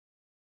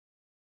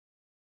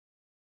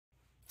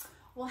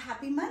Well,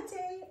 happy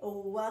Monday.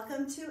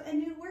 Welcome to a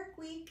new work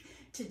week.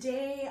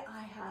 Today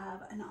I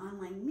have an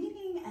online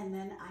meeting and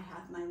then I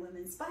have my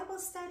women's Bible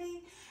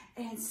study.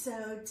 And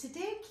so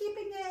today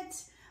keeping it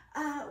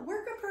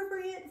work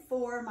appropriate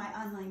for my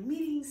online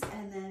meetings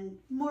and then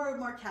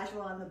more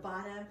casual on the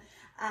bottom.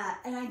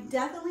 And I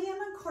definitely am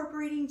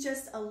incorporating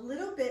just a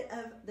little bit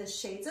of the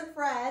shades of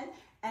red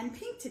and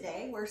pink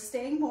today. We're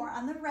staying more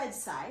on the red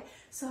side.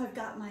 So I've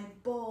got my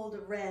bold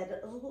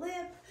red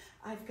lip.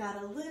 I've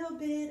got a little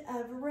bit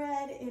of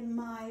red in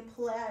my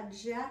plaid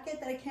jacket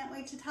that I can't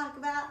wait to talk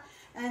about.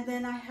 And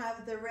then I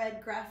have the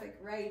red graphic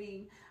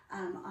writing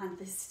on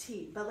this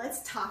tee. But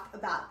let's talk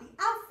about the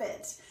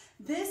outfit.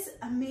 This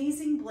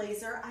amazing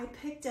blazer I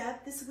picked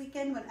up this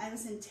weekend when I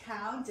was in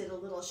town, did a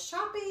little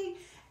shopping,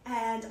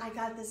 and I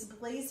got this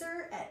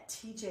blazer at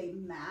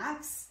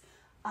TJMaxx.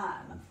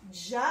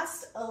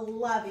 Just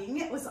loving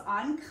it. Was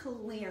on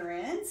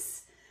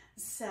clearance.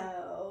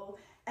 So,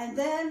 and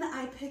then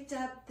I picked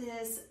up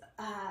this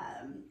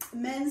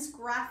men's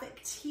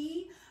graphic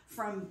tee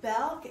from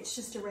Belk. It's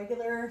just a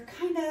regular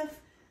kind of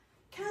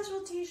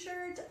casual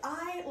t-shirt.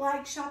 I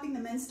like shopping the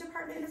men's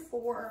department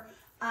for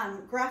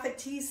graphic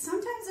tees.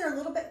 Sometimes they're a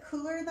little bit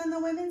cooler than the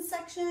women's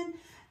section,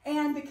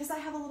 and because I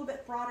have a little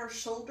bit broader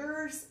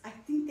shoulders, I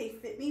think they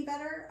fit me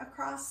better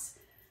across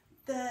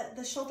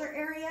the shoulder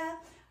area.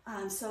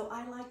 So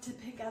I like to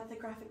pick up the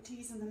graphic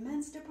tees in the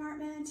men's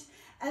department.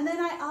 And then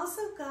I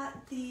also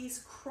got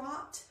these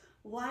cropped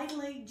wide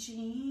leg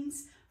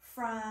jeans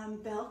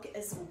from Belk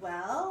as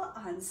well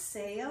on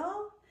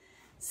sale.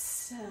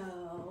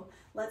 So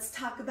let's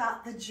talk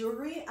about the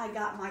jewelry. I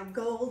got my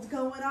gold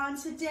going on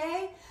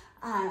today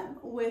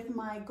with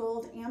my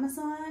gold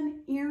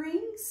Amazon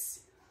earrings.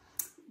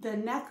 The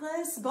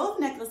necklace, both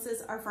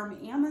necklaces are from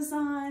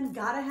Amazon.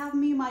 Gotta have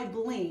me my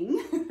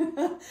bling.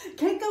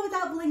 Can't go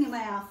without bling in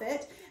my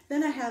outfit.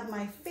 Then I have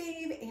my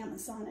fave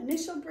Amazon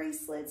initial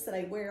bracelets that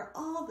I wear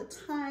all the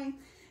time.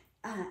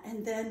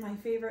 And then my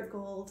favorite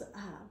gold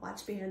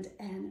watch band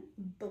and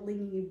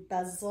blingy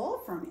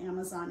bezel from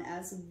Amazon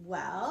as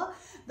well.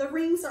 The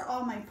rings are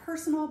all my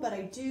personal, but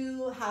I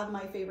do have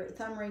my favorite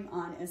thumb ring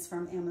on is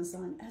from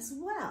Amazon as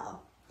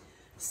well.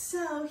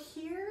 So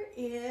here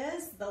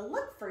is the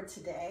look for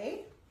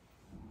today.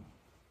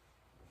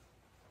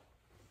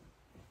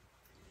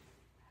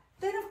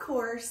 Then of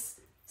course,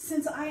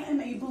 since I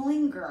am a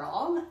bling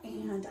girl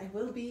and I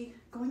will be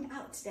going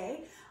out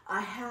today,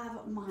 I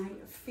have my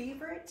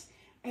favorite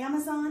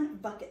Amazon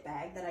bucket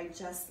bag that I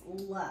just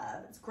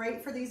love. It's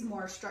great for these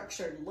more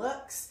structured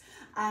looks.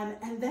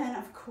 And then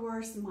of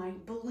course my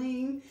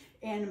bling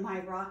and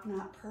my rock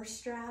knot purse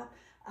strap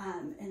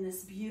and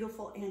this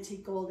beautiful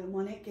antique gold. And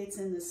when it gets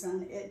in the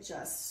sun, it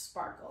just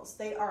sparkles.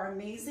 They are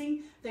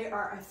amazing. They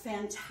are a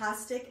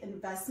fantastic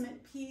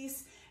investment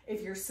piece.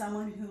 If you're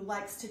someone who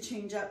likes to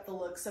change up the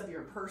looks of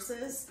your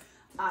purses,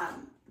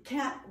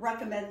 can't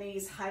recommend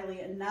these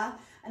highly enough.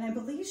 And I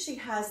believe she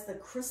has the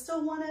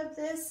crystal one of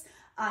this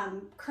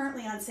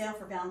currently on sale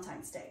for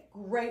Valentine's Day.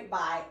 Great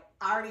buy.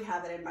 I already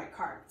have it in my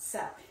cart.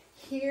 So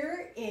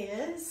here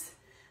is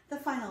the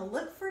final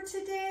look for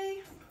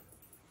today.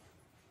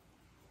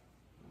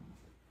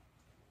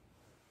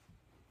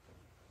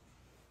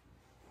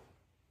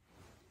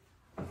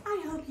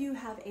 I hope you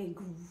have a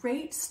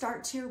great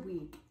start to your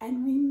week,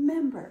 and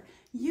remember,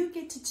 you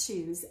get to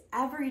choose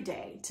every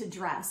day to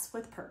dress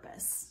with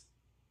purpose.